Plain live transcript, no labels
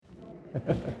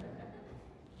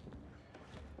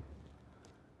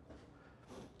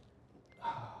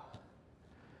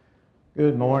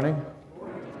Good morning.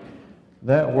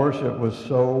 That worship was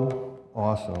so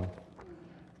awesome.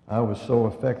 I was so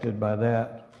affected by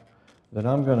that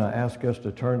I'm going to ask us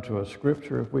to turn to a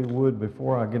scripture, if we would,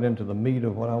 before I get into the meat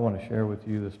of what I want to share with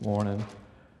you this morning.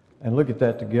 And look at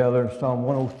that together, Psalm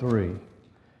 103.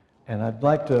 And I'd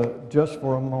like to, just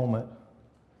for a moment,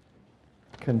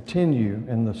 continue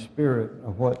in the spirit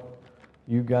of what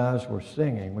you guys were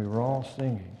singing. We were all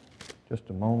singing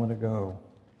just a moment ago.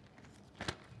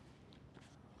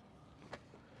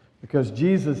 Because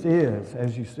Jesus is,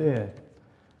 as you said,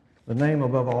 the name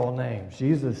above all names.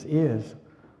 Jesus is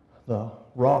the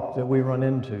rock that we run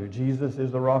into. Jesus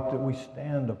is the rock that we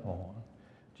stand upon.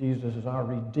 Jesus is our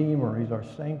Redeemer. He's our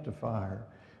sanctifier.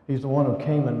 He's the one who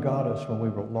came and got us when we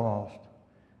were lost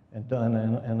and done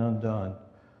and undone.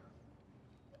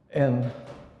 And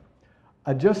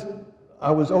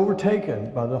I was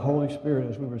overtaken by the Holy Spirit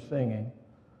as we were singing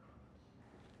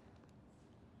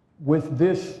with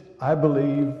this, I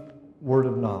believe, word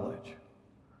of knowledge,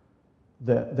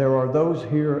 that there are those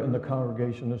here in the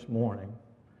congregation this morning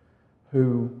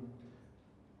who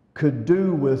could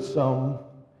do with some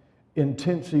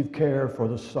intensive care for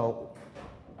the soul.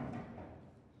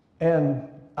 And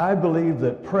I believe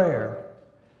that prayer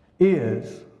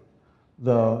is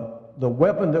the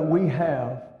weapon that we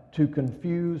have to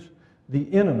confuse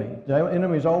the enemy. The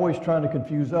enemy is always trying to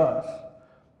confuse us.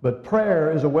 But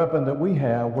prayer is a weapon that we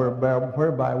have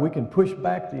whereby we can push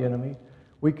back the enemy,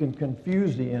 we can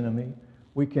confuse the enemy,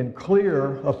 we can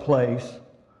clear a place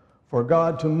for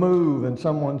God to move in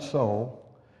someone's soul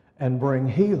and bring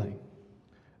healing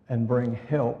and bring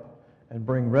help and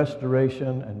bring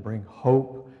restoration and bring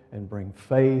hope and bring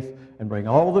faith and bring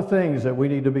all the things that we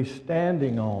need to be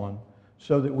standing on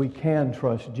so that we can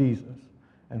trust Jesus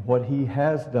and what He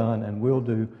has done and will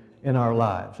do in our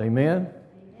lives. Amen?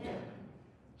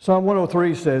 Psalm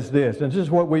 103 says this, and this is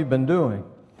what we've been doing.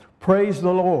 Praise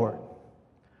the Lord.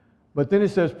 But then it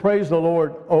says, praise the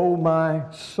Lord, O my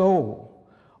soul.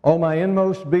 O my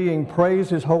inmost being, praise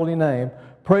His holy name.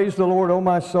 Praise the Lord, O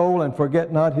my soul, and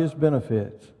forget not His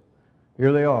benefits.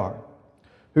 Here they are.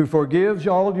 Who forgives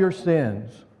all your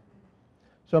sins.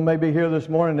 Some may be here this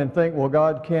morning and think, well,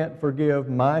 God can't forgive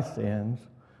my sins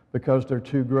because they're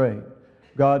too great.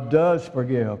 God does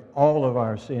forgive all of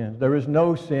our sins. There is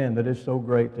no sin that is so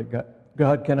great that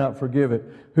God cannot forgive it.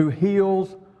 Who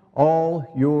heals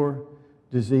all your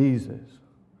diseases.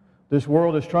 This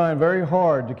world is trying very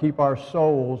hard to keep our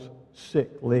souls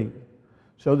sickly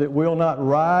so that we'll not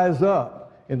rise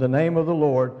up in the name of the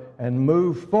Lord and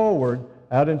move forward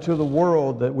out into the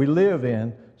world that we live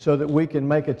in so that we can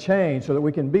make a change, so that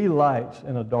we can be lights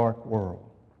in a dark world.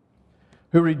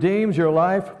 Who redeems your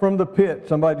life from the pit.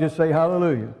 Somebody just say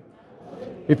hallelujah.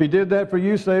 If He did that for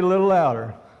you, say it a little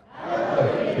louder.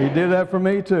 Hallelujah. He did that for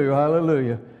me too.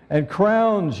 Hallelujah. And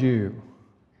crowns you,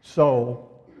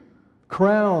 soul.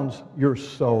 Crowns your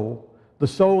soul. The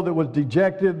soul that was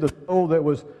dejected, the soul that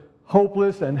was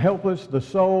hopeless and helpless, the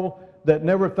soul that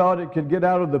never thought it could get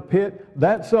out of the pit.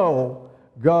 That soul,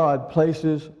 God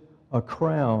places a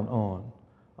crown on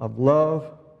of love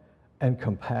and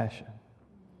compassion,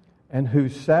 and who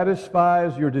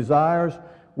satisfies your desires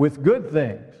with good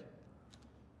things,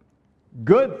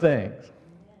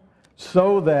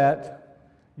 so that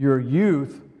your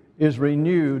youth is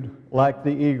renewed like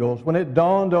the eagles. When it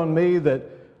dawned on me that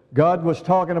God was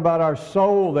talking about our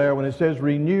soul there when it says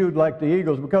renewed like the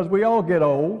eagles, because we all get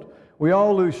old, we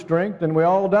all lose strength, and we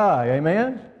all die.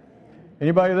 Amen?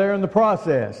 Anybody there in the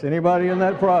process? Anybody in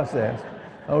that process?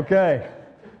 Okay.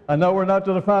 I know we're not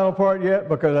to the final part yet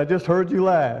because I just heard you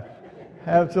laugh.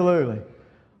 Absolutely.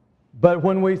 But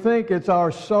when we think it's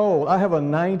our soul, I have a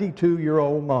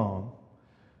 92-year-old mom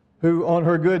who on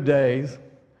her good days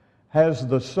has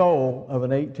the soul of an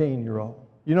 18-year-old.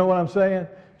 You know what I'm saying?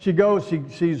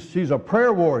 She's a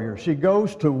prayer warrior. She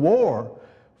goes to war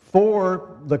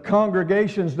for the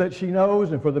congregations that she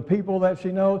knows and for the people that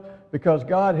she knows because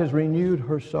God has renewed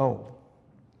her soul.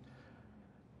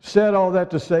 Said all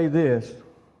that to say this.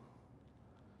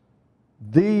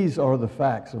 These are the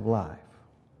facts of life.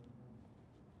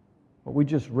 What we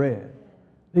just read.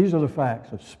 These are the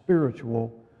facts of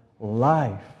spiritual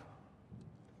life.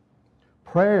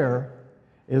 Prayer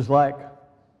is like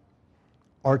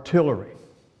artillery.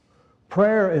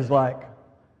 Prayer is like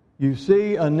you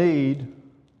see a need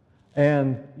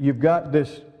and you've got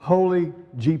this holy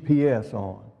GPS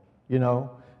on,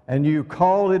 and you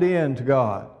call it in to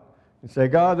God. And say,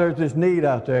 God, there's this need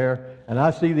out there, and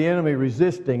I see the enemy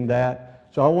resisting that,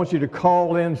 so I want you to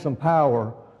call in some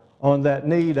power on that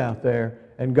need out there.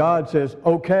 and God says,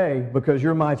 okay, because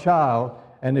you're my child,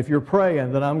 and if you're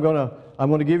praying, then I'm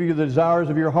going to give you the desires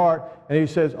of your heart. And he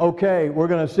says, okay, we're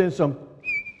going to send some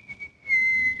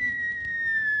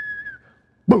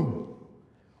boom,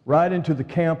 right into the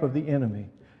camp of the enemy.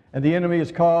 And the enemy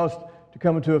is caused to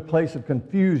come into a place of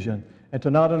confusion and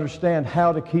to not understand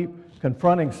how to keep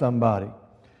confronting somebody.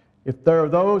 If there are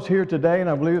those here today, and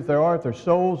I believe if there are, if their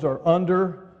souls are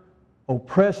under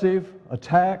oppressive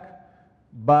attack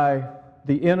by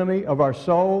the enemy of our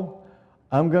soul,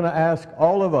 I'm going to ask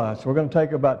all of us, we're going to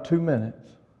take about 2 minutes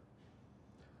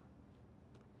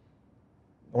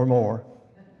or more.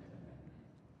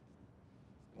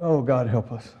 Oh, God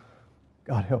help us.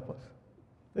 God help us.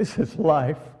 This is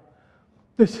life.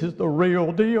 This is the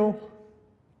real deal.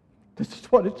 This is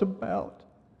what it's about.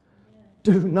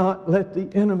 Do not let the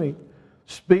enemy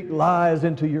speak lies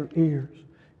into your ears.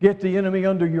 Get the enemy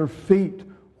under your feet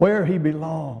where he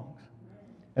belongs.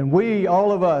 And we,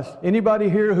 all of us, anybody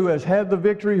here who has had the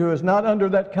victory, who is not under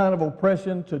that kind of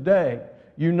oppression today,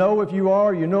 you know if you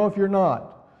are, you know if you're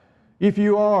not. If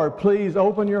you are, please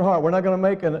open your heart. We're not going to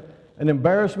make an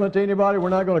embarrassment to anybody. We're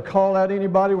not going to call out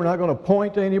anybody. We're not going to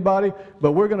point to anybody.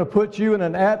 But we're going to put you in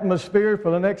an atmosphere for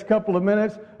the next couple of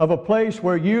minutes of a place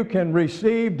where you can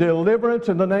receive deliverance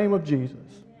in the name of Jesus.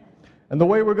 And the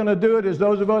way we're going to do it is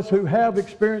those of us who have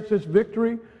experienced this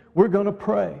victory, we're going to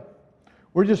pray.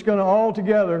 We're just going to all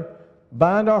together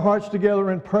bind our hearts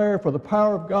together in prayer for the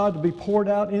power of God to be poured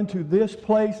out into this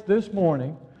place this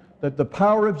morning, that the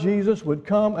power of Jesus would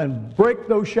come and break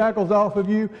those shackles off of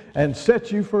you and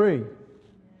set you free.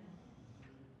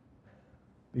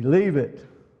 Believe it.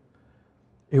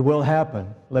 It will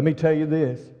happen. Let me tell you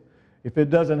this. If it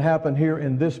doesn't happen here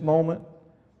in this moment,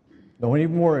 don't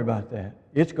even worry about that.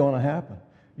 It's going to happen.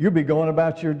 You'll be going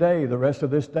about your day the rest of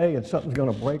this day and something's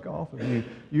going to break off of you.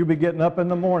 You'll be getting up in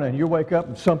the morning. You wake up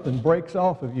and something breaks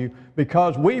off of you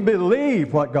because we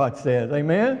believe what God says.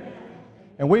 Amen?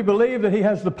 And we believe that He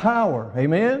has the power.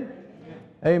 Amen?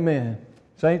 Amen.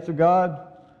 Saints of God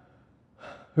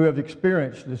who have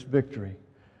experienced this victory,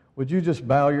 would you just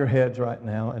bow your heads right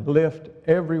now and lift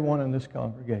everyone in this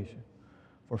congregation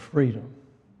for freedom,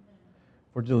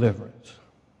 for deliverance.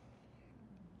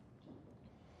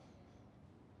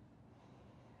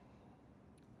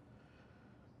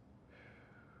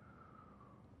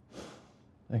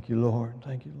 Thank you, Lord.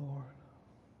 Thank you, Lord.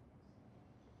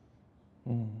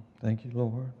 Thank you,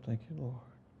 Lord. Thank you, Lord.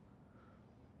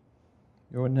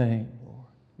 Your name, Lord.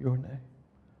 Your name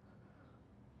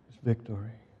is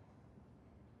victory.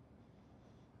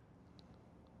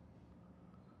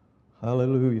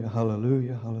 Hallelujah,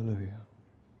 hallelujah, hallelujah.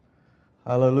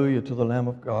 Hallelujah to the Lamb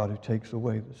of God who takes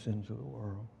away the sins of the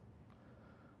world.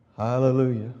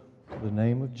 Hallelujah to the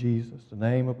name of Jesus, the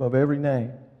name above every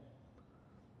name.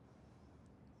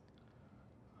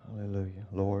 Hallelujah.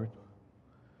 Lord,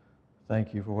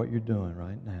 thank you for what you're doing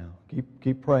right now.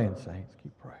 Keep praying, saints.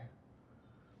 Keep praying.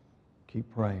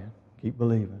 Keep praying. Keep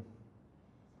believing.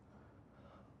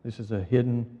 This is a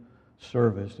hidden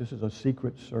service. This is a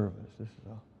secret service. This is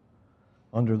a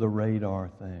under the radar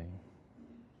thing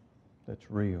that's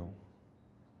real.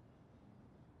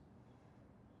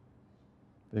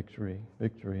 Victory.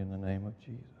 Victory in the name of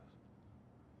Jesus.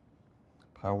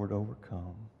 Power to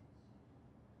overcome.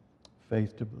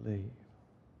 Faith to believe.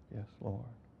 Yes, Lord.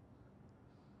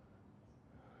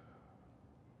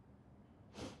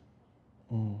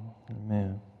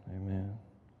 Amen. Amen.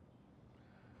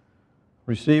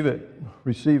 Receive it.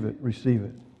 Receive it. Receive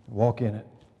it. Walk in it.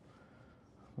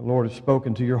 The Lord has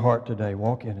spoken to your heart today.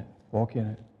 Walk in it. Walk in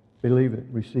it. Believe it.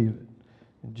 Receive it.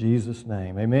 In Jesus'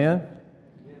 name. Amen?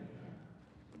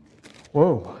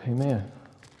 Whoa. Amen.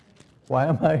 Why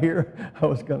am I here? I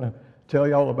was going to tell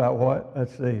you all about what?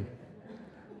 Let's see.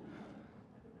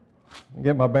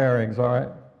 Get my bearings, all right?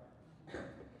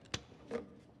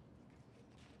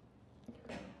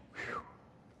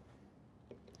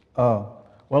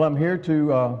 Well, I'm here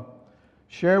to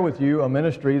share with you a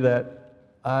ministry that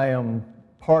I am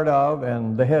part of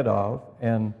and the head of,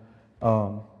 and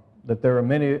that there are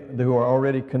many who are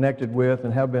already connected with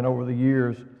and have been over the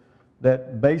years,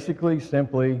 that basically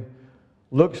simply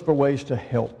looks for ways to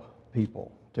help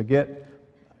people. To get,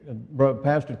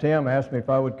 Pastor Tim asked me if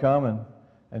I would come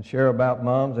and share about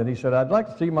moms, and he said, I'd like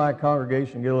to see my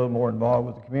congregation get a little more involved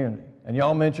with the community. And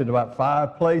y'all mentioned about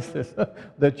 5 places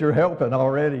that you're helping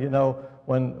already. You know,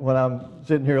 when I'm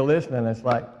sitting here listening, it's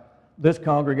like this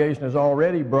congregation is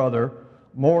already, brother,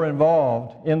 more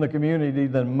involved in the community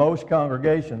than most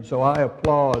congregations. So I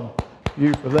applaud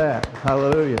you for that.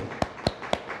 Hallelujah.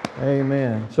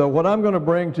 Amen. So what I'm going to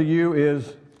bring to you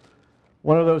is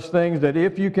one of those things that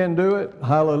if you can do it,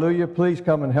 hallelujah, please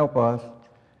come and help us.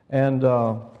 And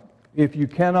if you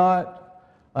cannot,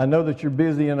 I know that you're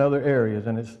busy in other areas,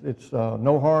 and it's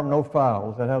no harm, no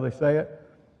foul. Is that how they say it?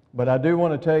 But I do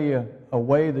want to tell you a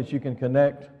way that you can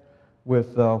connect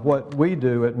with what we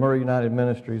do at Murray United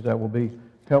Ministries that will be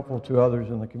helpful to others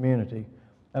in the community.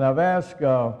 And I've asked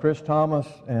Chris Thomas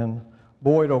and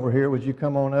Boyd over here, would you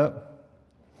come on up?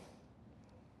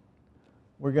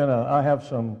 I have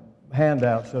some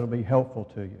handouts that'll be helpful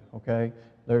to you, okay?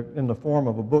 They're in the form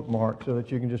of a bookmark so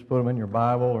that you can just put them in your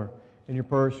Bible or in your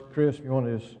purse. Chris, if you want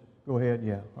to just go ahead,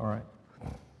 yeah, all right.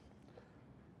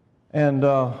 And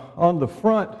on the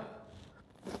front,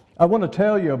 I want to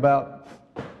tell you about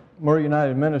Murray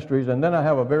United Ministries, and then I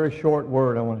have a very short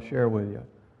word I want to share with you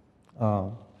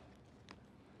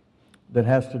that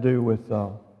has to do with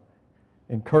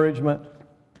encouragement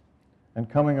and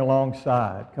coming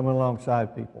alongside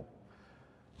people.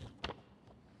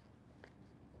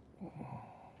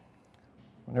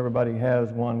 When everybody has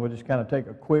one, we'll just kind of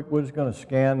we're just going to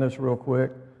scan this real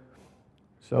quick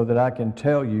so that I can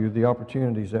tell you the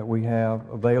opportunities that we have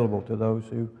available to those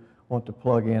who want to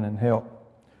plug in and help.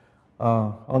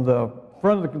 On the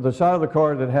front of the side of the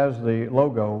card that has the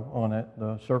logo on it,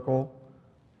 the circle,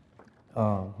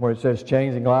 where it says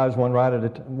 "Changing Lives One Ride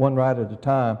at a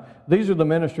Time." These are the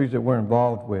ministries that we're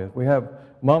involved with. We have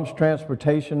Mom's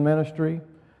Transportation Ministry,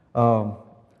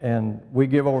 and we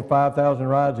give over 5,000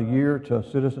 rides a year to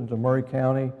citizens of Murray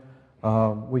County.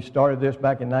 We started this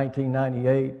back in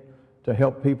 1998 to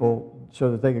help people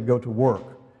so that they could go to work.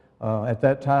 At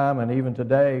that time, and even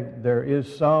today, there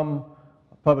is some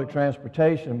public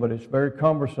transportation, but it's very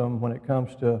cumbersome when it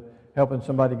comes to helping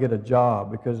somebody get a job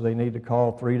because they need to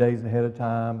call 3 days ahead of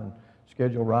time and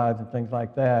schedule rides and things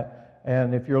like that.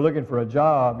 And if you're looking for a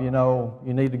job, you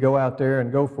need to go out there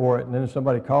and go for it. And then if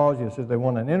somebody calls you and says they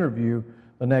want an interview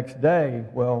the next day,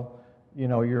 well,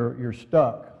 you're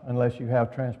stuck unless you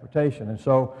have transportation. And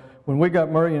so when we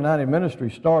got Murray United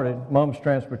Ministries started, Mom's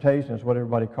Transportation is what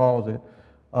everybody calls it.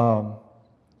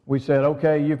 We said,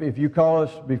 okay, if you call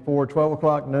us before 12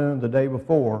 o'clock noon the day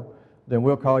before, then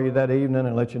we'll call you that evening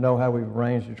and let you know how we've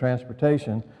arranged your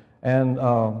transportation. And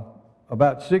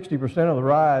about 60% of the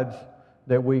rides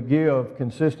that we give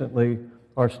consistently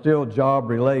are still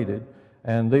job-related.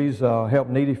 And these help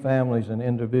needy families and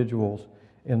individuals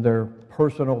in their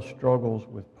personal struggles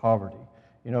with poverty.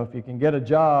 If you can get a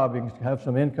job, you can have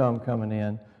some income coming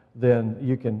in, then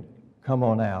you can come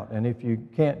on out. And if you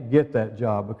can't get that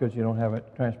job because you don't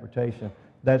have transportation,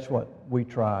 that's what we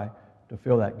try to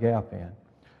fill that gap in.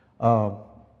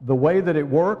 The way that it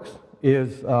works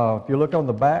is, if you look on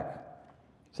the back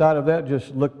side of that,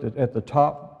 just look at the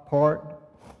top part,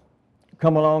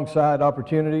 come alongside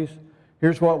opportunities.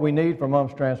 Here's what we need for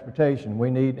Mom's Transportation. We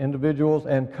need individuals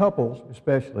and couples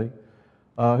especially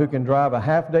who can drive a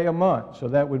half day a month. So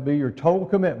that would be your total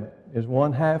commitment is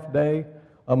 1 half day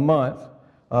a month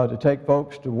to take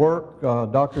folks to work,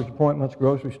 doctor's appointments,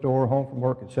 grocery store, home from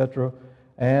work, etc.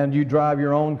 And you drive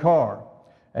your own car.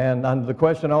 And the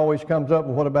question always comes up,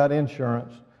 well, what about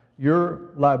insurance? Your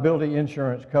liability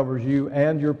insurance covers you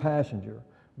and your passenger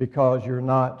because you're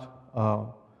not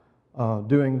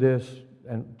doing this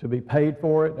and to be paid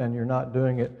for it, and you're not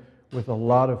doing it with a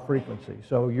lot of frequency.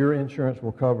 So your insurance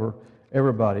will cover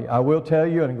everybody. I will tell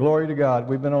you, and glory to God,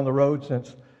 we've been on the road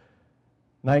since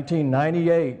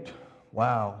 1998.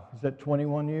 Wow, is that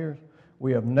 21 years?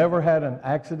 We have never had an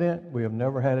accident. We have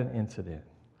never had an incident.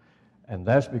 And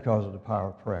that's because of the power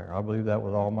of prayer. I believe that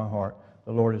with all my heart.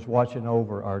 The Lord is watching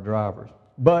over our drivers.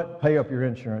 But pay up your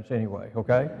insurance anyway,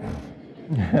 okay?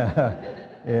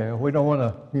 Yeah, we don't want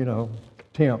to,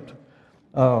 tempt.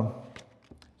 So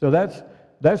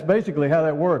that's basically how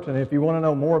that works. And if you want to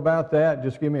know more about that,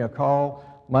 just give me a call.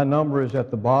 My number is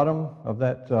at the bottom of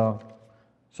that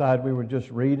side we were just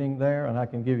reading there, and I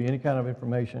can give you any kind of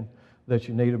information that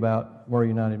you need about Murray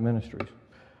United Ministries.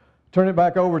 Turn it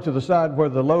back over to the side where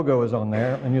the logo is on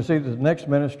there, and you'll see the next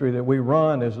ministry that we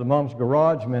run is the Mom's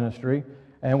Garage Ministry,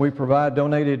 and we provide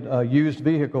donated used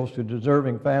vehicles to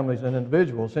deserving families and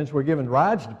individuals. Since we're giving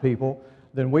rides to people,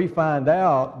 then we find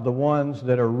out the ones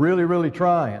that are really, really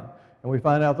trying, and we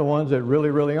find out the ones that really,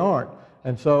 really aren't.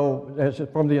 And so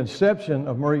from the inception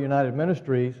of Murray United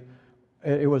Ministries,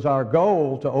 it was our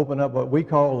goal to open up what we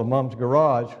call the Mom's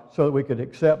Garage so that we could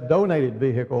accept donated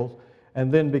vehicles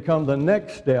and then become the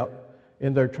next step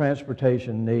in their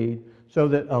transportation need so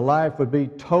that a life would be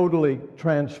totally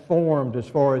transformed as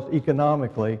far as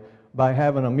economically by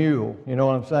having a mule. You know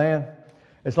what I'm saying?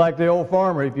 It's like the old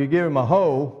farmer. If you give him a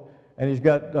hoe and he's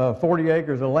got 40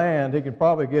 acres of land, he can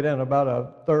probably get in about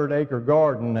a 1/3 acre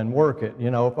garden and work it,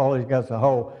 if all he's got is a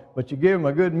hoe. But you give him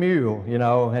a good mule,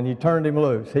 and you turned him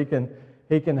loose. He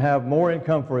he can have more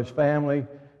income for his family,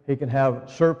 he can have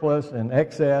surplus and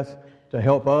excess to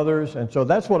help others. And so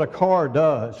that's what a car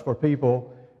does for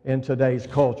people in today's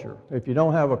culture. If you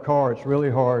don't have a car, it's really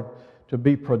hard to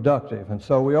be productive. And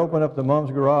so we opened up the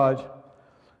Mom's Garage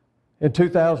in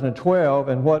 2012,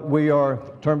 and what we are,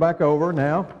 turn back over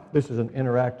now, this is an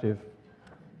interactive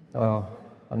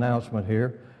announcement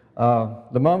here.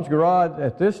 The Mom's Garage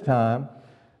at this time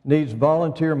needs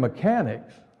volunteer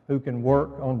mechanics who can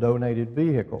work on donated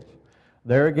vehicles.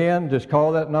 There again, just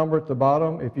call that number at the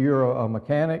bottom if you're a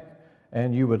mechanic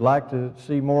and you would like to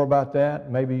see more about that.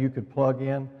 Maybe you could plug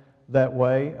in that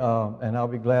way, and I'll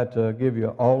be glad to give you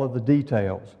all of the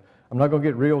details. I'm not going to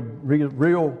get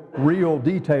real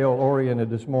detail-oriented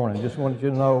this morning. Just wanted you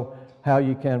to know how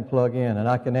you can plug in, and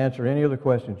I can answer any other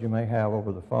questions you may have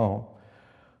over the phone.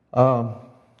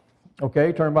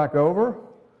 Okay, turn back over.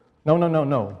 No,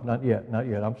 not yet.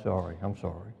 I'm sorry.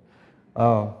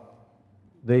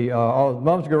 The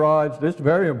Mom's Garage, this is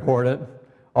very important,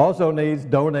 also needs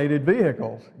donated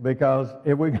vehicles, because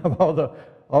if we have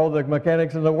all the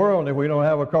mechanics in the world, if we don't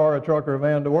have a car, a truck, or a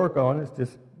van to work on, it's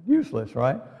just useless,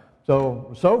 right?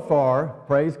 So far,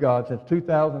 praise God, since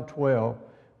 2012,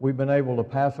 we've been able to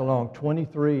pass along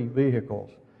 23 vehicles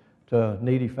to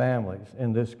needy families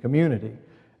in this community.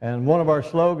 And one of our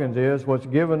slogans is, what's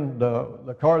given,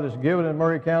 the car that's given in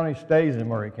Maury County stays in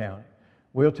Maury County.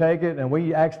 We'll take it, and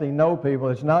we actually know people.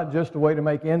 It's not just a way to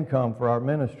make income for our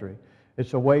ministry.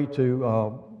 It's a way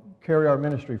to carry our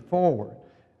ministry forward.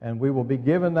 And we will be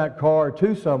giving that car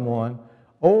to someone,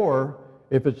 or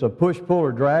if it's a push, pull,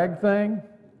 or drag thing,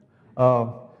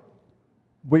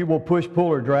 we will push, pull,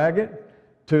 or drag it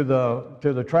to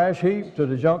the trash heap, to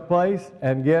the junk place,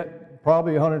 and get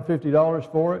probably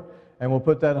 $150 for it. And we'll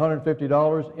put that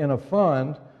 $150 in a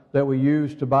fund that we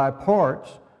use to buy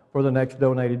parts for the next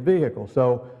donated vehicle.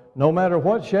 So no matter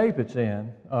what shape it's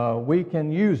in, we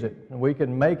can use it, and we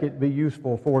can make it be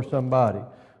useful for somebody.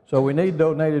 So we need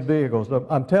donated vehicles.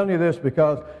 I'm telling you this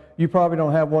because you probably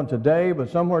don't have one today, but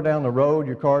somewhere down the road,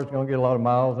 your car's going to get a lot of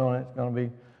miles on it. It's going to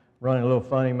be running a little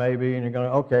funny maybe, and you're going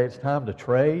to, okay, it's time to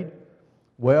trade.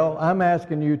 Well, I'm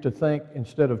asking you to think,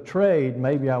 instead of trade,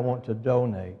 maybe I want to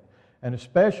donate. And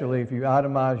especially if you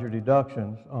itemize your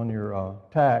deductions on your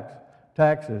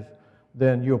taxes,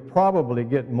 then you'll probably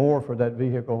get more for that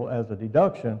vehicle as a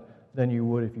deduction than you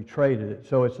would if you traded it.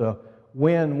 So it's a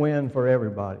win-win for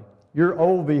everybody. Your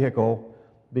old vehicle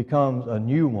becomes a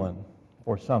new one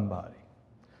for somebody.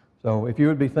 So if you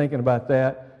would be thinking about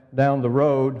that down the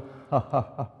road,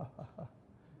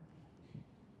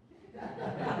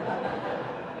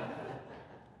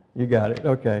 you got it,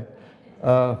 okay.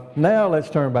 Now let's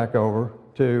turn back over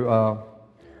to,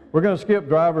 we're going to skip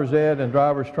driver's ed and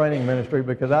driver's training ministry,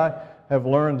 because I have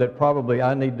learned that probably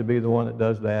I need to be the one that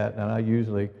does that, and I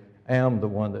usually am the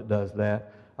one that does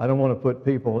that. I don't want to put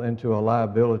people into a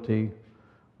liability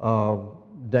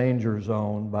danger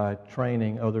zone by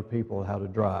training other people how to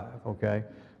drive, okay?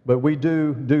 But we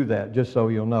do that, just so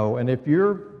you'll know. And if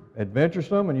you're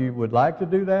adventuresome and you would like to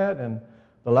do that, and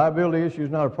the liability issue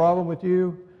is not a problem with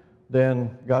you,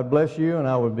 then God bless you, and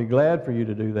I would be glad for you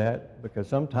to do that, because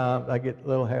sometimes I get a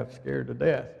little half scared to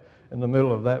death in the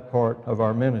middle of that part of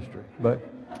our ministry. But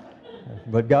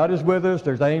God is with us.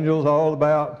 There's angels all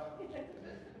about,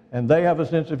 and they have a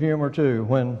sense of humor too.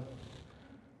 When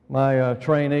my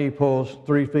trainee pulls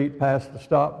 3 feet past the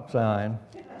stop sign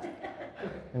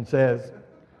and says,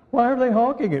 "Why are they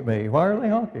honking at me? Why are they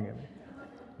honking at me?"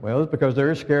 Well, it's because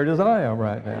they're as scared as I am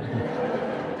right now.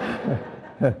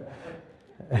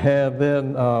 And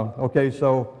then, okay,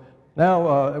 so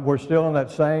now we're still on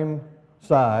that same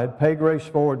side, Pay Grace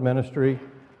Forward Ministry.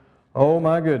 Oh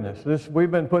my goodness,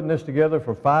 we've been putting this together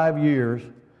for 5 years,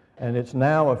 and it's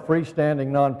now a freestanding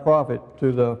nonprofit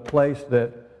to the place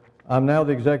that I'm now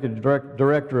the executive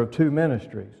director of 2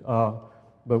 ministries.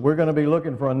 But we're going to be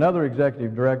looking for another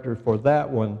executive director for that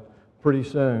one pretty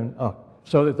soon,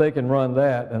 so that they can run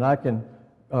that, and I can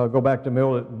go back to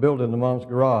building the Mom's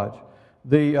Garage.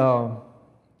 The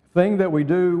thing that we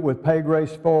do with Pay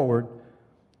Grace Forward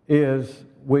is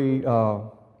we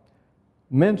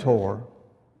mentor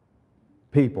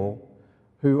people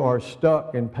who are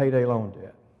stuck in payday loan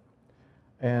debt,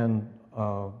 and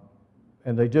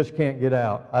they just can't get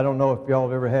out. I don't know if y'all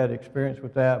have ever had experience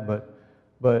with that,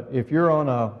 but if you're on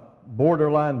a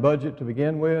borderline budget to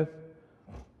begin with,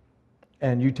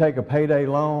 and you take a payday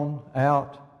loan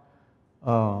out,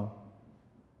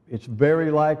 it's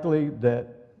very likely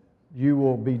that you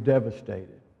will be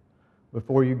devastated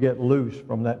before you get loose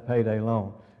from that payday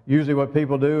loan. Usually what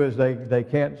people do is they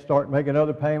can't start making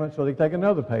other payments, so they take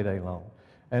another payday loan.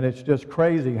 And it's just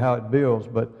crazy how it builds.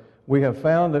 But we have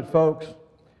found that folks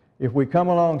if we come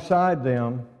alongside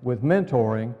them with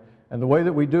mentoring, and the way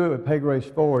that we do it at Pay Grace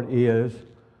Forward is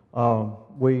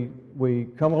we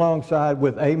come alongside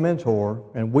with a mentor,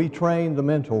 and we train the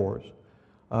mentors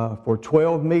for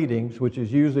 12 meetings, which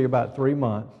is usually about 3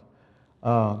 months.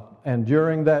 And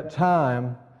during that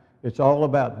time, it's all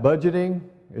about budgeting.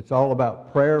 It's all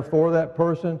about prayer for that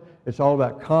person. It's all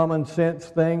about common sense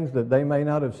things that they may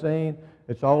not have seen.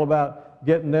 It's all about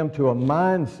getting them to a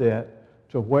mindset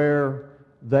to where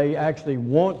they actually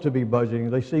want to be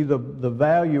budgeting. They see the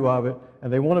value of it,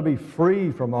 and they want to be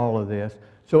free from all of this.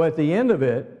 So at the end of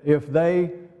it, if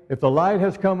the light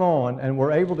has come on and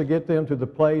we're able to get them to the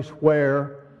place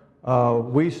where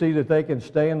we see that they can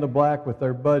stay in the black with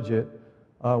their budget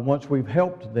once we've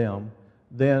helped them,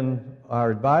 then our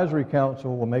advisory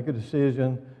council will make a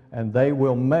decision, and they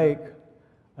will make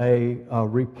a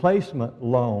replacement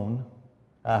loan,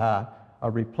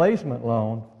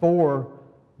 for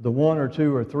the 1 or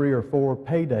 2 or 3 or 4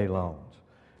 payday loans.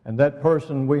 And that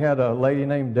person, we had a lady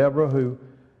named Deborah who,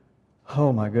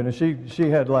 oh my goodness, she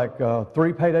had like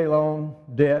 3 payday loan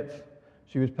debts.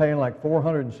 She was paying like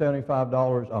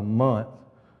 $475 a month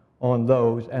on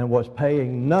those and was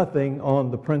paying nothing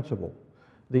on the principal.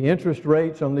 The interest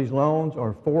rates on these loans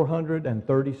are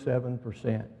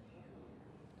 437%.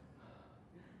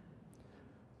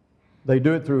 They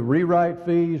do it through rewrite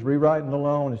fees, rewriting the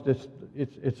loan.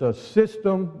 It's a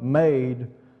system made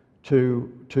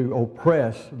to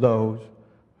oppress those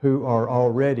who are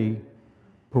already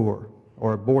poor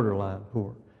or borderline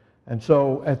poor. And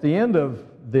so at the end of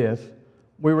this,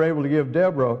 we were able to give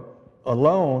Deborah a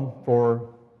loan for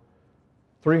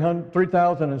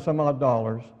 $3,000 and some odd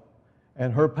dollars,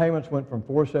 and her payments went from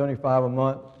 $475 a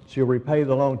month. She'll repay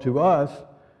the loan to us,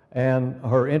 and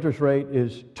her interest rate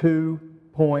is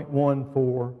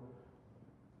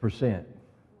 2.14%.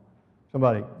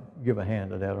 Somebody give a hand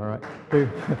to that, all right?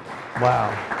 Wow.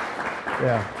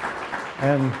 Yeah.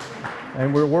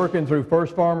 And we're working through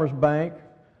First Farmers Bank.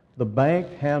 The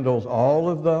bank handles all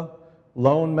of the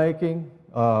loan making.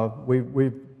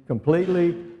 We've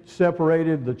completely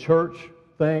separated the church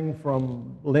thing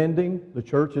from lending. The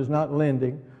church is not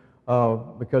lending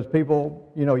because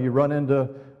people, you run into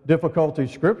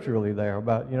difficulties scripturally there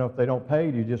about, if they don't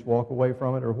pay, do you just walk away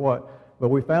from it or what? But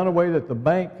we found a way that the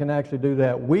bank can actually do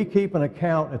that. We keep an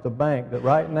account at the bank that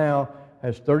right now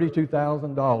has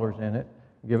 $32,000 in it.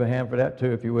 Give a hand for that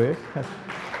too if you wish.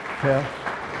 Yeah.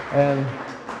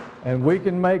 And we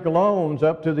can make loans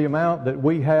up to the amount that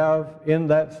we have in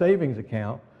that savings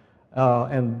account.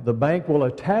 And the bank will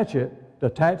attach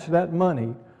that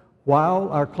money while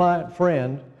our client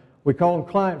friend, we call them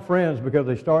client friends because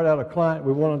they start out a client,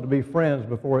 we want them to be friends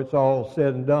before it's all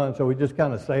said and done, so we just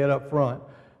kind of say it up front.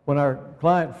 When our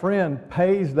client friend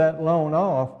pays that loan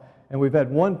off, and we've had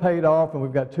 1 paid off and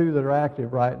we've got 2 that are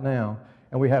active right now,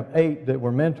 and we have 8 that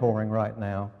we're mentoring right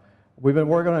now. We've been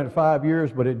working on it 5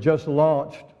 years, but it just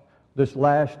launched this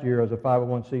last year as a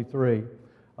 501c3.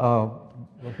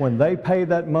 When they pay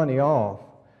that money off,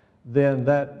 then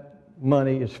that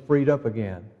money is freed up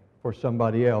again for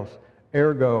somebody else.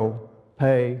 Ergo,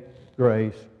 Pay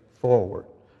Grace Forward.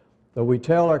 So we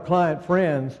tell our client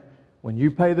friends, when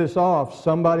you pay this off,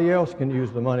 somebody else can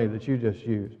use the money that you just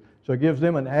used. So it gives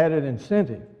them an added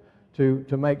incentive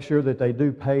to make sure that they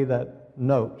do pay that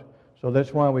note. So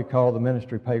that's why we call the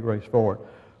ministry Pay Grace Forward.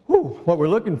 What we're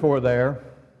looking for there,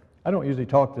 I don't usually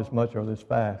talk this much or this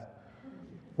fast.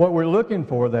 What we're looking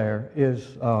for there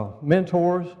is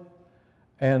mentors,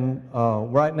 and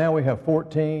right now we have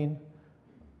 14.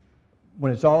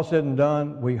 When it's all said and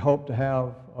done, we hope to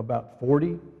have about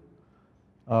 40.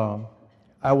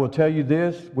 I will tell you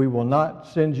this, we will not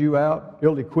send you out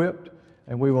ill-equipped,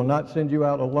 and we will not send you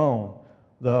out alone.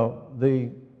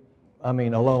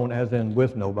 Alone as in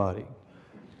with nobody.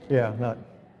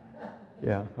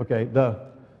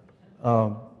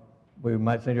 We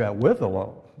might send you out with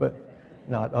alone, but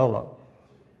not alone.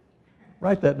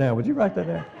 Write that down. Would you write that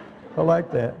down? I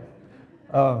like that.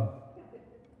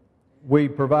 We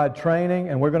provide training,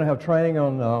 and we're going to have training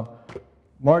on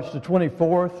March the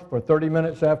 24th for 30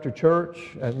 minutes after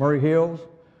church at Murray Hills,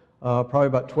 probably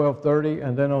about 12:30,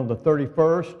 and then on the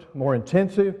 31st, more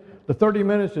intensive. The 30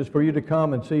 minutes is for you to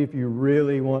come and see if you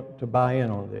really want to buy in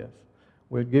on this.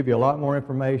 We'll give you a lot more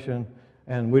information,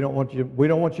 and we don't want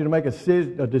you to make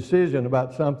a decision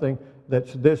about something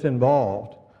that's this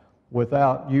involved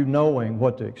without you knowing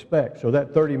what to expect. So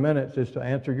that 30 minutes is to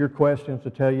answer your questions, to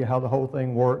tell you how the whole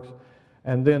thing works.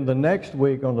 And then the next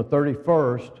week on the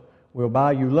 31st, we'll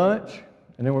buy you lunch,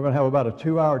 and then we're going to have about a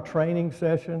 2-hour training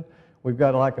session. We've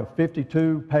got like a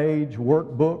 52-page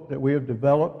workbook that we have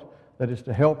developed that is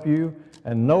to help you,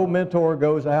 and no mentor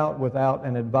goes out without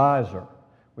an advisor.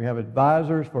 We have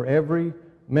advisors for every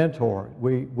mentor.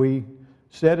 We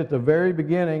said at the very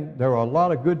beginning, there are a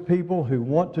lot of good people who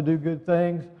want to do good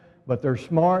things, but they're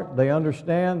smart. They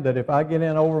understand that if I get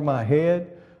in over my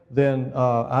head, then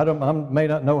I may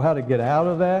not know how to get out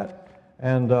of that.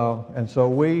 And so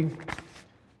we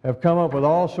have come up with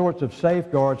all sorts of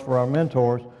safeguards for our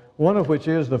mentors, one of which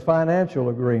is the financial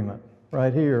agreement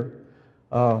right here.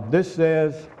 This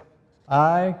says,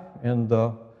 I, and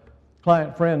the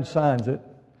client friend signs it,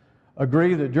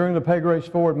 agree that during the Pay Grace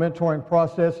Forward mentoring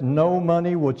process, no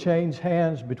money will change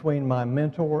hands between my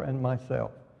mentor and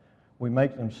myself. We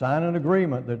make them sign an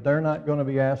agreement that they're not going to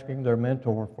be asking their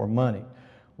mentor for money.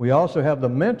 We also have the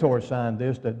mentor sign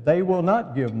this, that they will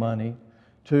not give money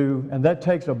to, and that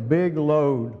takes a big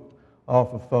load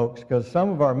off of folks, because some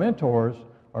of our mentors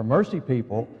are mercy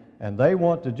people, and they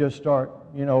want to just start,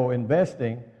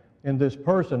 investing in this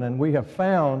person. And we have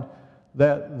found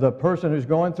that the person who's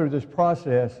going through this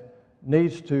process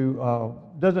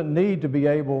doesn't need to be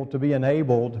able to be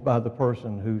enabled by the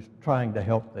person who's trying to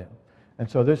help them. And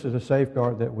so this is a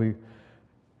safeguard that we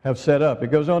have set up.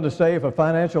 It goes on to say, if a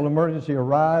financial emergency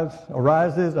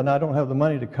arises and I don't have the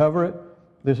money to cover it,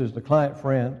 this is the client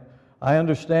friend, I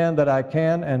understand that I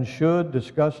can and should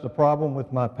discuss the problem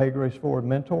with my Pay Grace Forward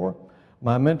mentor.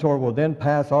 My mentor will then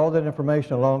pass all that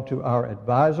information along to our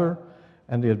advisor,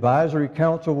 and the advisory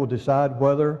council will decide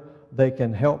whether they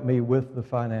can help me with the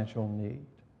financial need.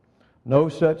 No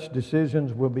such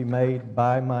decisions will be made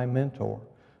by my mentor.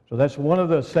 So that's one of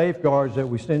the safeguards that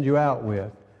we send you out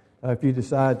with if you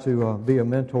decide to be a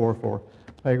mentor for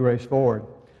Pay Grace Forward.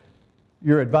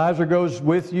 Your advisor goes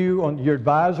with you. Your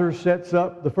advisor sets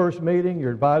up the first meeting.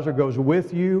 Your advisor goes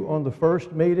with you on the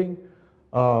first meeting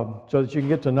so that you can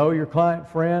get to know your client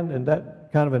friend in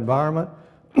that kind of environment.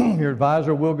 Your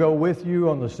advisor will go with you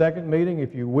on the second meeting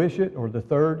if you wish it, or the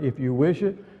third if you wish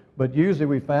it. But usually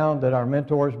we found that our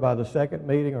mentors by the second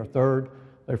meeting or third,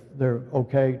 they're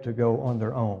okay to go on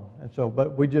their own. And so,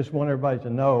 but we just want everybody to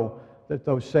know that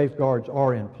those safeguards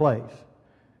are in place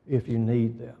if you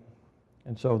need them.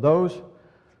 And so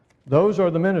those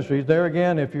are the ministries. There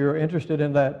again, if you're interested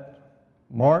in that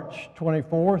March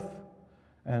 24th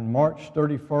and March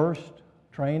 31st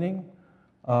training,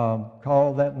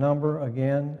 call that number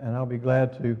again, and I'll be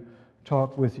glad to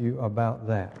talk with you about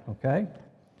that, okay?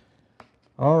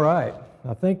 All right.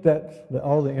 I think that's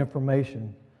all the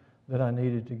information that I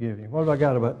needed to give you. What have I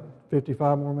got, about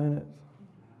 55 more minutes?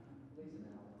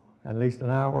 At least an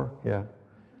hour? Yeah.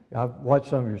 I've watched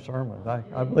some of your sermons.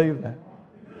 I believe that.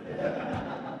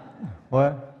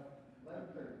 What?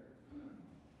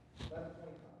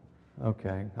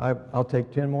 Okay. I'll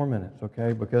take 10 more minutes,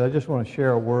 okay? Because I just want to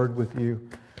share a word with you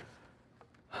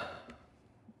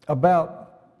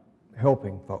about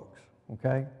helping folks,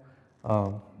 okay?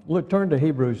 Look, turn to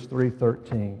Hebrews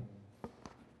 3:13.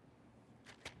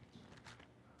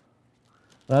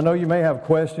 I know you may have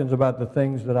questions about the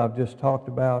things that I've just talked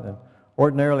about, and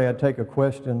ordinarily I'd take a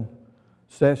question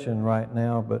session right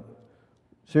now, but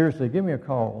seriously, give me a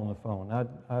call on the phone.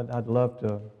 I'd love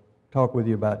to talk with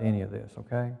you about any of this,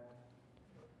 okay?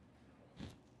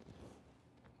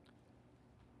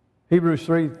 Hebrews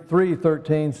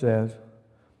 3:13 says,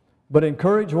 but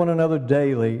encourage one another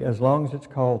daily as long as it's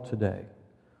called today,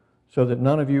 so that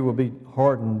none of you will be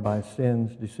hardened by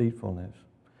sin's deceitfulness.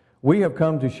 We have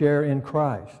come to share in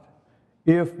Christ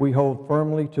if we hold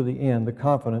firmly to the end the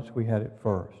confidence we had at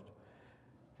first.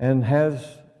 And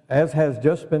as has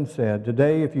just been said,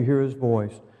 today if you hear His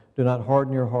voice, do not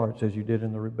harden your hearts as you did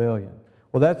in the rebellion.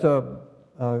 Well, that's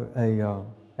a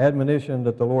admonition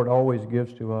that the Lord always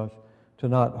gives to us, to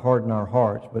not harden our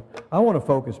hearts. But I want to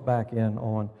focus back in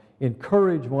on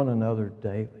encourage one another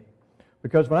daily.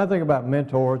 Because when I think about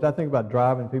mentors, I think about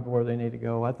driving people where they need to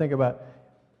go. I think about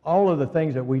all of the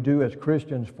things that we do as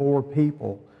Christians for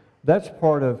people. That's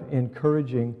part of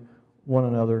encouraging one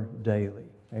another daily.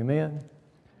 Amen?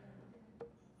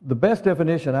 The best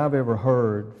definition I've ever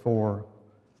heard for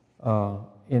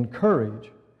encourage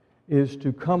is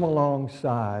to come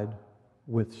alongside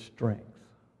with strength.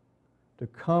 To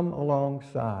come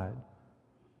alongside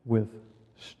with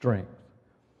strength.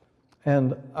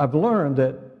 And I've learned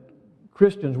that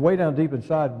Christians way down deep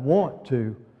inside want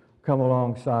to come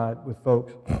alongside with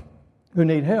folks who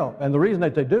need help. And the reason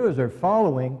that they do is they're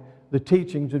following the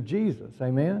teachings of Jesus.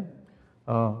 Amen?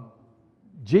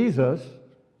 Jesus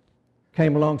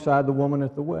came alongside the woman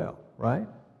at the well, right?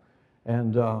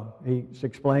 And he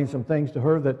explained some things to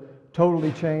her that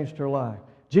totally changed her life.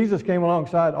 Jesus came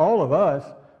alongside all of us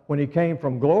when He came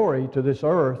from glory to this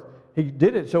earth He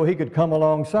did it so he could come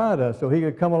alongside us, so he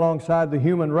could come alongside the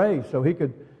human race, so he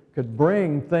could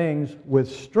bring things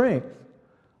with strength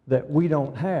that we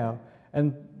don't have.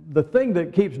 And the thing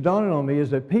that keeps dawning on me is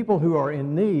that people who are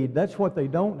in need, that's what they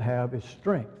don't have is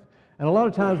strength. And a lot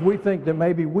of times we think that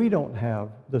maybe we don't have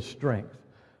the strength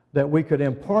that we could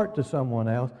impart to someone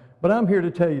else. But I'm here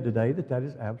to tell you today that that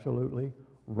is absolutely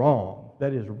wrong.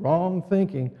 That is wrong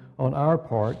thinking on our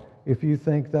part if you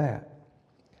think that.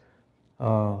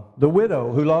 The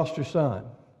widow who lost her son.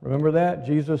 Remember that?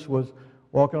 Jesus was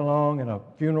walking along and a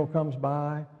funeral comes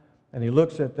by and he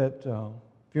looks at that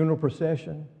funeral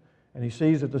procession and he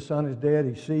sees that the son is dead.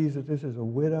 He sees that this is a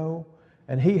widow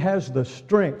and he has the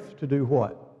strength to do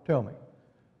what? Tell me.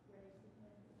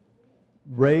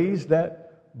 Raise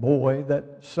that boy, that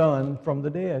son from the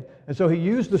dead. And so he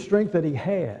used the strength that he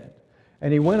had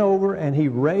and he went over and he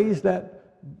raised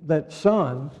that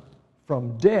son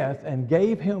from death and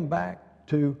gave him back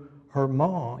to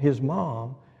his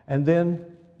mom, and then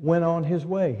went on his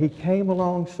way. He came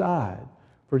alongside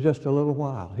for just a little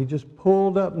while. He just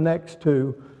pulled up next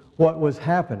to what was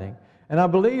happening. And I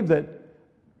believe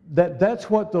that's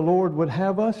what the Lord would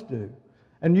have us do.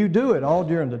 And you do it all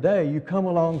during the day. You come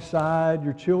alongside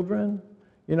your children,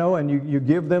 and you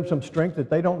give them some strength that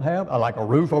they don't have. Like a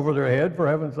roof over their head, for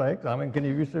heaven's sakes. I mean, can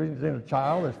you see a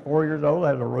child that's 4 years old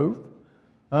that has a roof?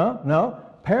 Huh? No.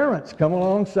 Parents come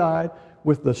alongside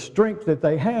with the strength that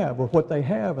they have, with what they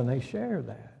have, and they share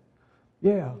that.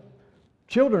 Yeah.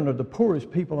 Children are the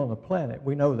poorest people on the planet.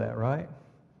 We know that, right?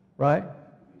 Right?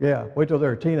 Yeah. Wait till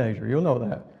they're a teenager. You'll know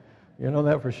that. You'll know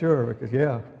that for sure because,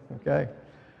 yeah. Okay.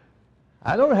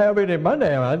 I don't have any money.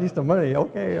 I need some money.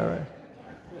 Okay, all right.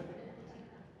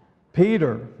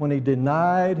 Peter, when he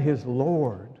denied his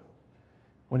Lord,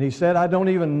 when he said, I don't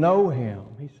even know him,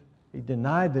 he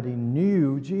denied that he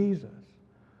knew Jesus.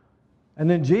 And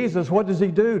then Jesus, what does he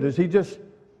do? Does he just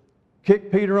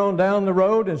kick Peter on down the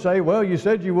road and say, well, you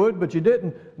said you would, but you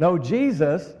didn't? No,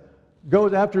 Jesus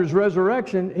goes after his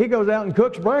resurrection. He goes out and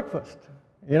cooks breakfast.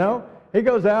 He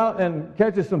goes out and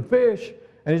catches some fish,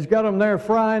 and he's got them there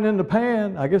frying in the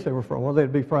pan. I guess they were frying. Well,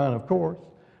 they'd be frying, of course.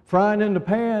 Frying in the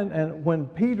pan, and when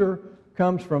Peter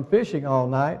comes from fishing all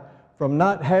night, from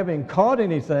not having caught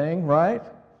anything, right?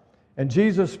 And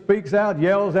Jesus speaks out,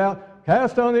 yells out,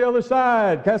 cast on the other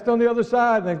side, cast on the other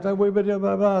side. And they say,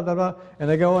 blah, blah, blah. And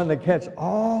they go and they catch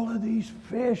all of these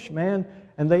fish, man.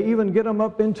 And they even get them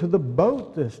up into the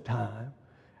boat this time.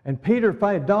 And Peter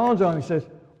finally dawns on him and says,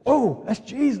 oh, that's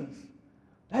Jesus.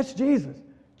 That's Jesus.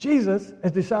 Jesus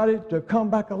has decided to come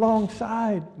back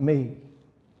alongside me.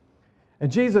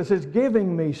 And Jesus is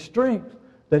giving me strength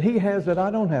that he has that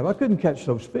I don't have. I couldn't catch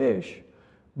those fish,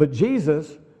 but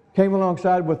Jesus came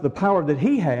alongside with the power that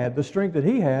he had, the strength that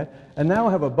he had, and now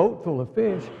I have a boat full of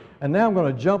fish, and now I'm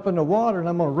going to jump in the water, and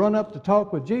I'm going to run up to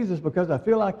talk with Jesus because I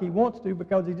feel like he wants to,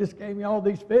 because he just gave me all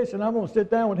these fish, and I'm going to sit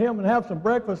down with him and have some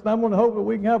breakfast, and I'm going to hope that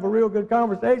we can have a real good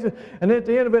conversation, and at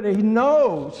the end of it, he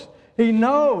knows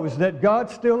that God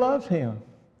still loves him.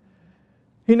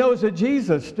 He knows that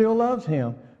Jesus still loves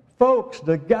him. Folks,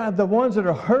 the ones that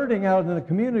are hurting out in the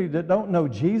community that don't know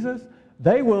Jesus,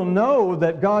 they will know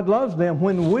that God loves them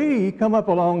when we come up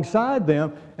alongside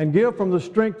them and give from the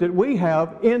strength that we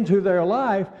have into their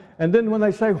life. And then when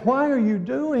they say, why are you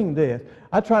doing this?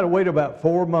 I try to wait about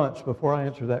 4 months before I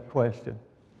answer that question.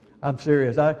 I'm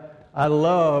serious. I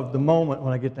love the moment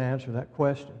when I get to answer that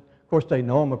question. Of course, they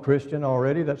know I'm a Christian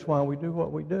already. That's why we do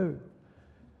what we do.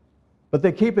 But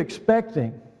they keep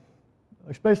expecting,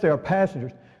 especially our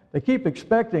passengers, they keep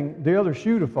expecting the other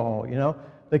shoe to fall,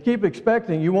 They keep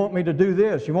expecting, you want me to do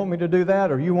this, you want me to do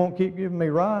that, or you won't keep giving me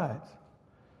rides.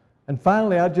 And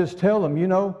finally, I just tell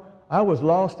them, I was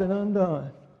lost and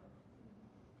undone.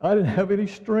 I didn't have any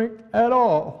strength at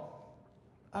all.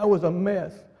 I was a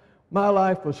mess. My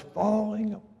life was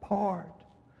falling apart.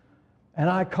 And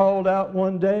I called out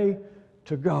one day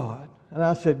to God. And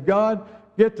I said, God,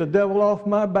 get the devil off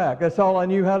my back. That's all I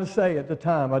knew how to say at the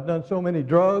time. I'd done so many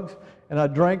drugs, and I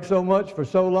drank so much for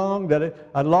so long that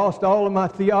I lost all of my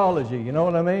theology. You know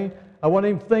what I mean? I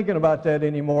wasn't even thinking about that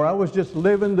anymore. I was just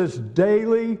living this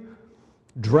daily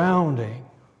drowning.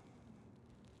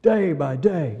 Day by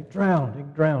day,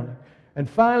 drowning. And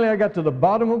finally I got to the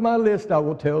bottom of my list, I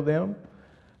will tell them,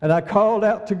 and I called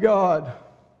out to God.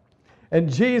 And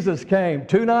Jesus came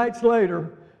 2 nights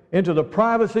later into the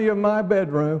privacy of my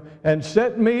bedroom and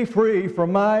set me free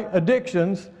from my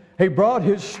addictions. He brought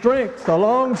his strength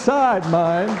alongside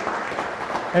mine.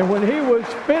 And when he was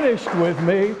finished with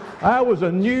me, I was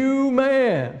a new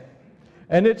man.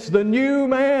 And it's the new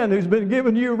man who's been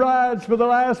giving you rides for the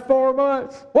last 4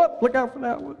 months. Whoop, look out for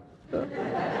that one.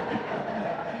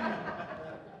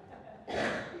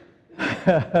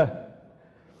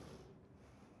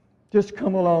 Just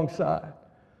come alongside.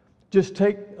 Just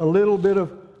take a little bit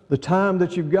of the time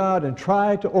that you've got and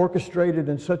try to orchestrate it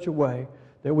in such a way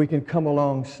that we can come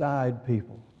alongside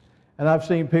people. And I've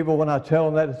seen people, when I tell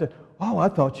them that, they say, "Oh, I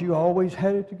thought you always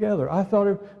had it together. I thought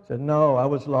it..." I said, "No, I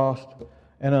was lost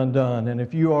and undone. And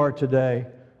if you are today,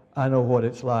 I know what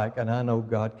it's like, and I know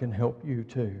God can help you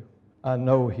too. I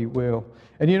know He will."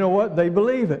 And you know what? They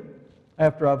believe it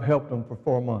after I've helped them for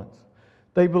 4 months.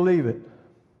 They believe it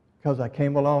because I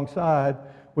came alongside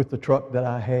with the truck that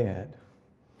I had.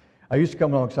 I used to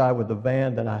come alongside with the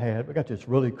van that I had. We got this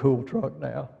really cool truck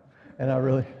now. And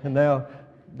now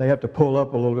they have to pull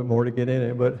up a little bit more to get in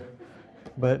it,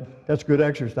 but that's good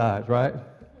exercise, right?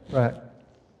 Right.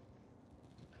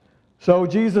 So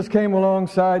Jesus came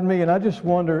alongside me, and I just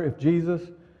wonder if Jesus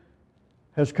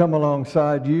has come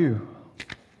alongside you.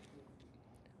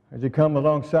 Has He come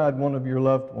alongside one of your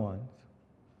loved ones?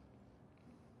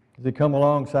 Has He come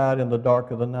alongside in the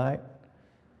dark of the night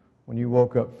when you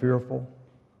woke up fearful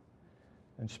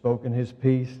and spoken His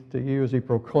peace to you? Has He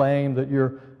proclaimed that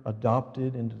you're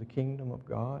adopted into the kingdom of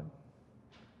God?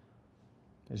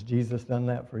 Has Jesus done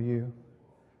that for you?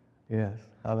 Yes.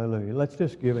 Hallelujah. Let's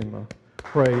just give Him a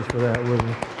praise for that, will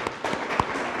you?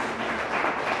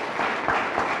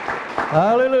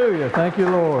 Hallelujah. Thank you,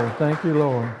 Lord. Thank you,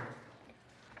 Lord.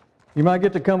 You might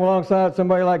get to come alongside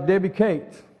somebody like Debbie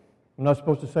Cates. I'm not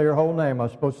supposed to say her whole name. I'm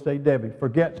supposed to say Debbie.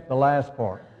 Forget the last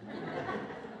part.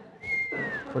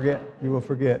 Forget. You will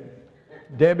forget.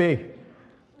 Debbie.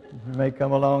 You may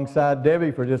come alongside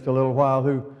Debbie for just a little while,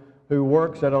 who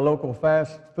works at a local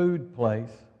fast food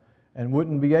place and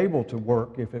wouldn't be able to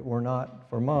work if it were not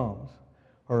for moms.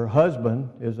 Her husband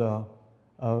is a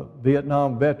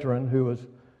Vietnam veteran who was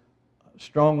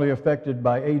strongly affected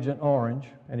by Agent Orange,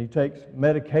 and he takes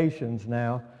medications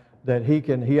now that he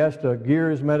has to gear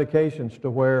his medications to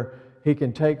where he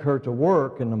can take her to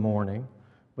work in the morning,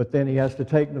 but then he has to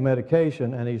take the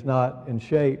medication, and he's not in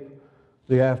shape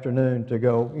the afternoon to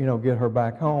go, get her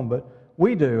back home. But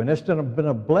we do, and it's been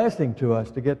a blessing to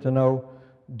us to get to know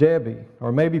Debbie,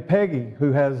 or maybe Peggy,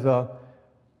 who has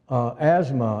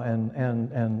asthma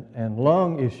and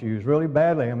lung issues really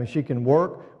badly. I mean, she can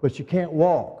work, but she can't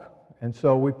walk. And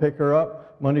so we pick her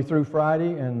up Monday through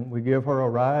Friday, and we give her a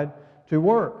ride to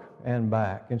work and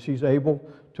back. And she's able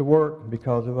to work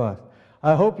because of us.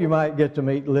 I hope you might get to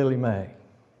meet Lily Mae.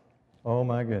 Oh,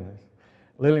 my goodness.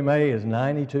 Lily Mae is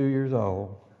 92 years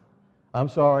old. I'm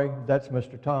sorry, that's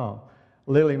Mr. Tom.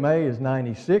 Lily Mae is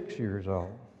 96 years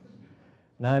old.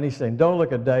 96. Don't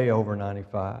look a day over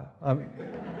 95.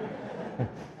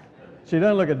 She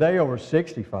doesn't look a day over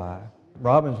 65.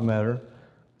 Robin's met her.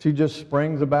 She just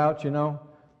springs about,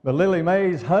 But Lily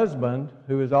Mae's husband,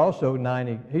 who is also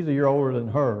 90, he's a year older than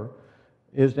her,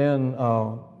 is in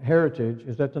Heritage.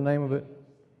 Is that the name of it?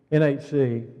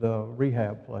 NHC, the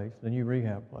rehab place, the new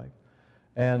rehab place.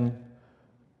 And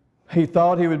he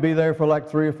thought he would be there for like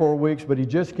 3 or 4 weeks, but he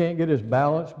just can't get his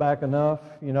balance back enough,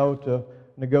 to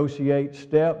negotiate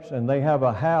steps. And they have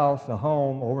a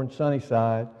home over in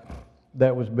Sunnyside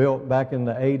that was built back in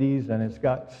the 80s, and it's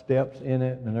got steps in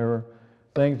it, and there are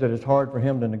things that it's hard for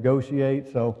him to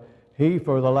negotiate. So he,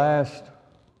 for the last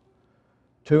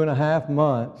 2.5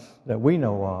 months that we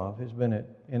know of, has been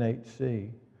at NHC.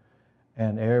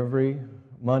 And every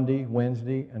Monday,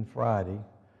 Wednesday, and Friday,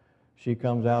 she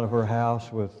comes out of her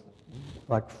house with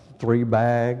like 3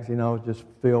 bags, just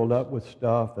filled up with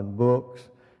stuff and books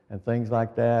and things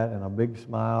like that, and a big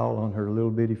smile on her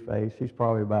little bitty face. She's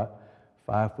probably about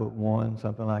 5'1",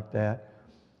 something like that.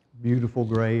 Beautiful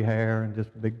gray hair and just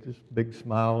big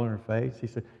smile on her face. She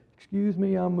said, "Excuse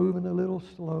me, I'm moving a little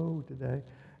slow today."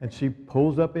 And she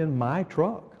pulls up in my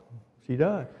truck. She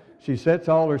does. She sets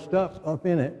all her stuff up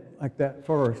in it like that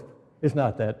first. It's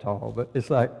not that tall, but it's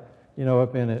like,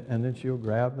 up in it. And then she'll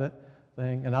grab that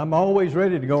thing. And I'm always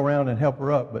ready to go around and help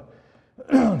her up,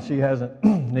 but she hasn't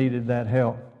needed that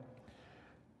help.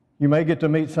 You may get to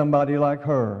meet somebody like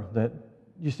her that,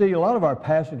 you see, a lot of our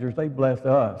passengers, they bless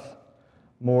us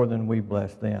more than we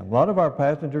bless them. A lot of our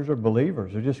passengers are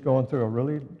believers. They're just going through a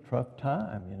really tough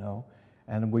time,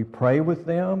 And we pray with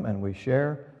them, and we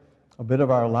share a bit of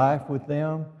our life with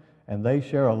them, and they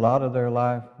share a lot of their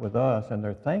life with us and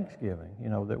their thanksgiving,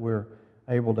 that we're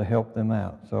able to help them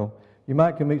out. So you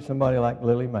might can meet somebody like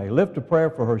Lily Mae. Lift a prayer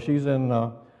for her. She's in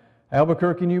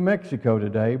Albuquerque, New Mexico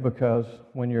today, because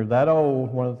when you're that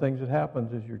old, one of the things that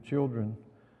happens is your children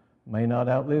may not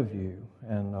outlive you.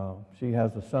 And she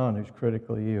has a son who's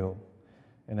critically ill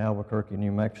in Albuquerque,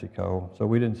 New Mexico. So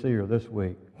we didn't see her this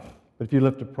week. But if you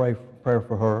lift a prayer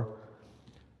for her.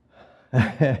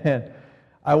 And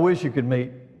I wish you could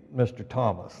meet Mr.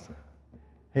 Thomas.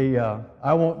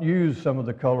 I won't use some of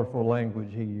the colorful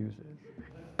language he uses,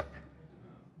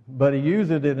 but he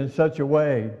uses it in such a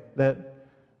way that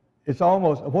it's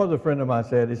almost, what a friend of mine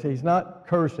said, is he's not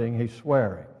cursing, he's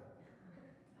swearing.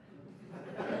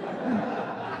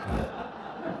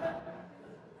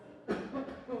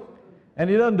 And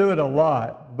he doesn't do it a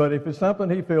lot, but if it's something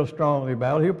he feels strongly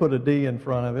about, he'll put a D in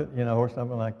front of it, or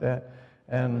something like that.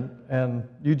 And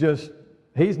you just,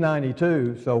 he's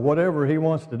 92, so whatever he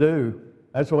wants to do,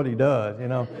 that's what he does,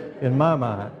 in my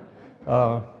mind.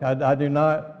 I do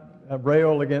not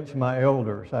rail against my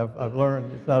elders. I've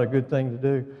learned it's not a good thing to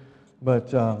do.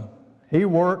 But he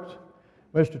worked,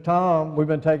 Mr. Tom, we've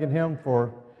been taking him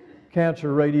for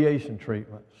cancer radiation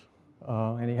treatments.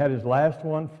 And he had his last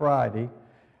one Friday.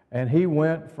 And he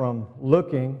went from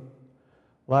looking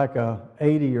like a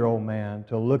 80-year-old man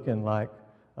to looking like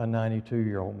a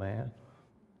 92-year-old man.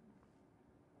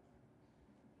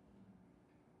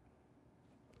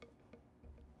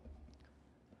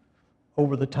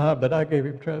 Over the time that I gave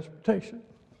him transportation.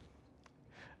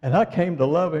 And I came to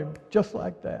love him just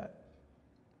like that.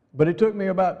 But it took me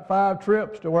about 5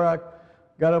 trips to where I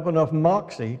got up enough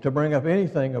moxie to bring up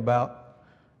anything about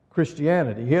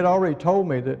Christianity. He had already told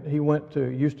me that he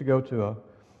used to go to a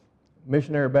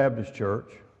missionary Baptist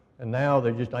church, and now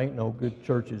there just ain't no good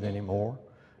churches anymore,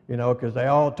 because they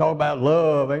all talk about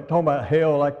love, they ain't talking about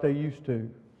hell like they used to.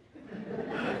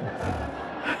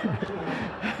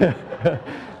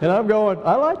 And I'm going,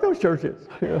 I like those churches.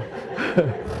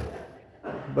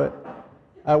 But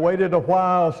I waited a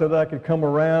while so that I could come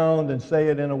around and say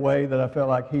it in a way that I felt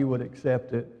like he would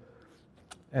accept it.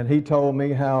 And he told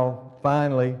me how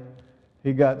finally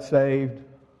he got saved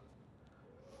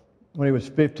when he was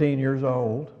 15 years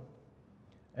old.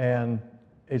 And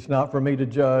it's not for me to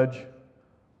judge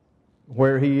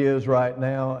where he is right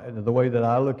now. And the way that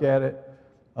I look at it,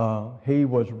 he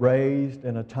was raised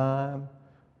in a time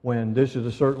when this is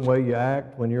a certain way you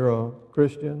act when you're a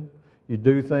Christian. You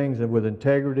do things with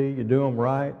integrity, you do them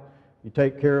right, you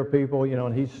take care of people,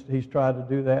 and he's tried to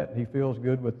do that. He feels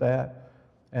good with that.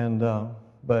 And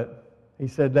but he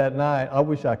said that night, I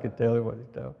wish I could tell you what he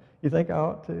told. You think I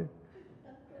ought to?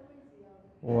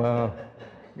 Wow.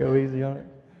 Go easy on it.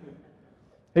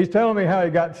 He's telling me how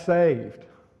he got saved.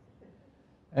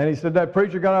 And he said that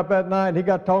preacher got up that night and he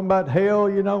got talking about hell,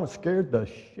 and scared the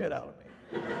shit out of me.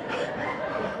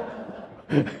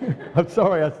 I'm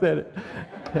sorry I said it.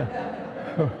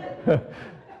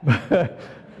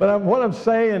 But what I'm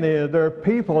saying is there are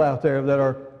people out there that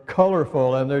are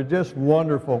colorful and they're just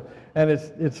wonderful. And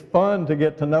it's fun to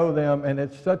get to know them, and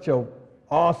it's such an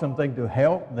awesome thing to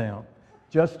help them,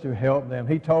 just to help them.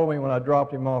 He told me when I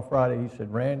dropped him off Friday, he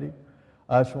said, Randy,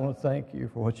 I just want to thank you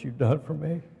for what you've done for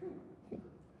me.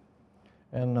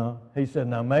 And he said,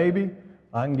 now maybe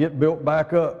I can get built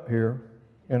back up here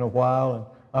in a while, and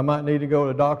I might need to go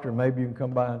to a doctor. Maybe you can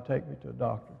come by and take me to a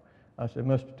doctor. I said,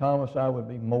 Mr. Thomas, I would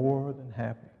be more than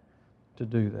happy to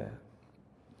do that.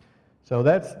 So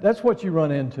that's what you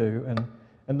run into.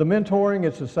 And the mentoring,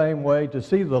 it's the same way. To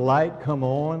see the light come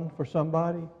on for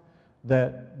somebody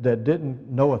that didn't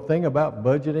know a thing about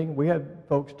budgeting. We had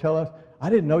folks tell us, I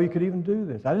didn't know you could even do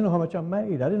this. I didn't know how much I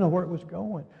made. I didn't know where it was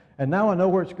going. And now I know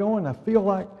where it's going. I feel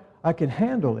like I can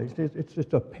handle it. It's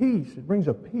just a peace. It brings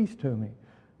a peace to me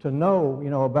to know,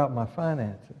 about my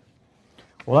finances.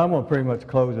 Well, I'm going to pretty much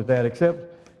close at that,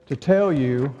 except to tell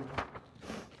you,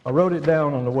 I wrote it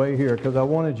down on the way here because I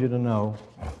wanted you to know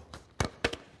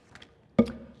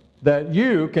that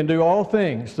you can do all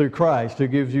things through Christ who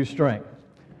gives you strength.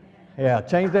 Yeah,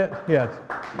 change that. Yeah.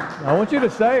 I want you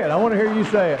to say it. I want to hear you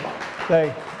say it.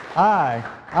 Say,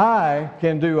 I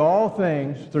can do all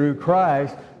things through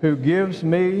Christ who gives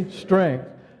me strength.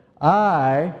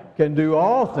 I can do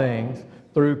all things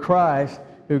through Christ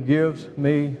who gives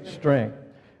me strength.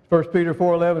 1 Peter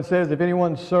 4:11 says, if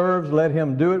anyone serves, let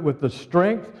him do it with the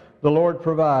strength the Lord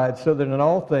provides, so that in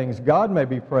all things God may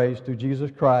be praised through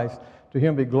Jesus Christ. To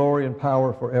him be glory and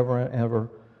power forever and ever.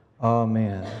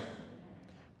 Amen.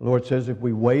 The Lord says if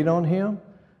we wait on him,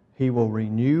 he will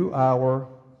renew our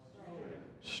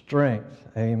strength.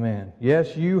 Amen.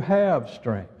 Yes, you have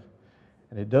strength.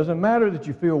 And it doesn't matter that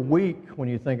you feel weak when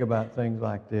you think about things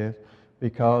like this,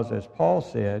 because as Paul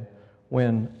said,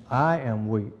 when I am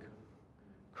weak,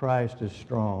 Christ is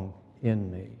strong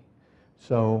in me.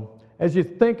 So as you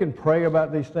think and pray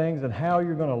about these things and how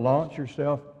you're going to launch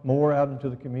yourself more out into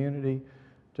the community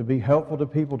to be helpful to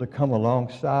people, to come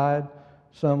alongside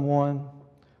someone,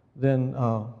 then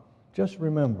just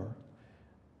remember,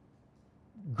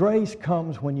 grace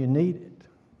comes when you need it.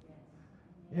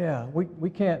 Yeah,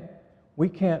 we can't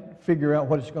figure out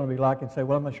what it's going to be like and say,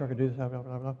 well, I'm not sure I can do this. Blah, blah,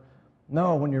 blah, blah.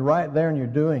 No, when you're right there and you're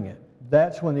doing it,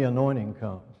 that's when the anointing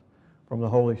comes from the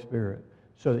Holy Spirit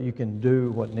so that you can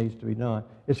do what needs to be done.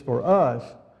 It's for us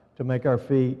to make our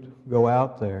feet go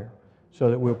out there so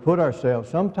that we'll put ourselves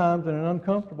sometimes in an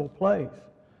uncomfortable place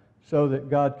so that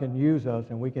God can use us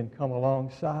and we can come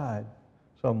alongside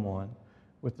someone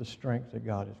with the strength that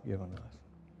God has given us.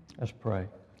 Let's pray.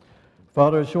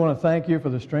 Father, I just want to thank you for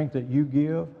the strength that you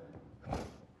give.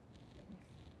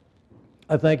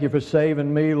 I thank you for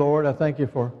saving me, Lord. I thank you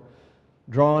for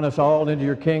drawing us all into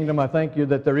your kingdom. I thank you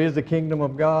that there is the kingdom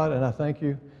of God, and I thank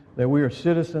you that we are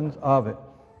citizens of it.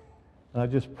 And I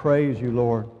just praise you,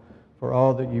 Lord, for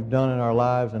all that you've done in our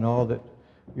lives and all that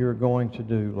you're going to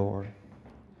do, Lord.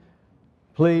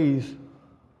 Please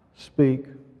speak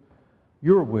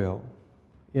your will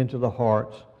into the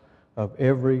hearts of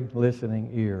every listening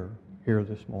ear here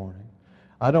this morning.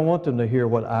 I don't want them to hear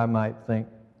what I might think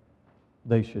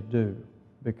they should do,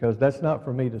 because that's not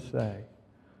for me to say.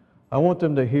 I want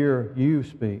them to hear you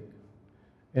speak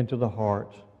into the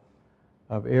hearts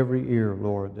of every ear,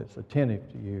 Lord, that's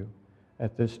attentive to you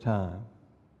at this time.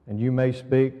 And you may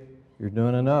speak, you're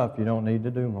doing enough, you don't need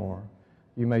to do more.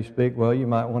 You may speak, well, you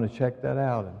might want to check that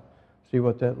out and see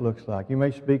what that looks like. You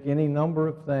may speak any number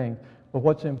of things, but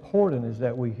what's important is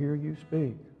that we hear you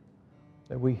speak,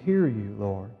 that we hear you,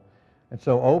 Lord. And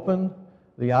so open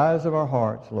the eyes of our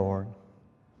hearts, Lord.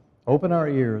 Open our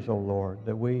ears, O Lord,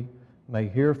 that we may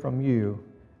hear from you,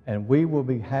 and we will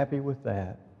be happy with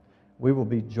that. We will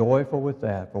be joyful with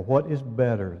that, for what is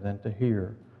better than to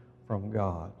hear from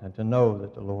God and to know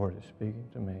that the Lord is speaking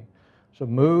to me. So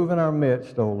move in our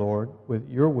midst, O Lord, with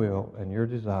your will and your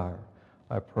desire,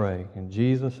 I pray. In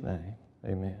Jesus' name,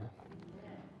 amen.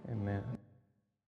 Amen.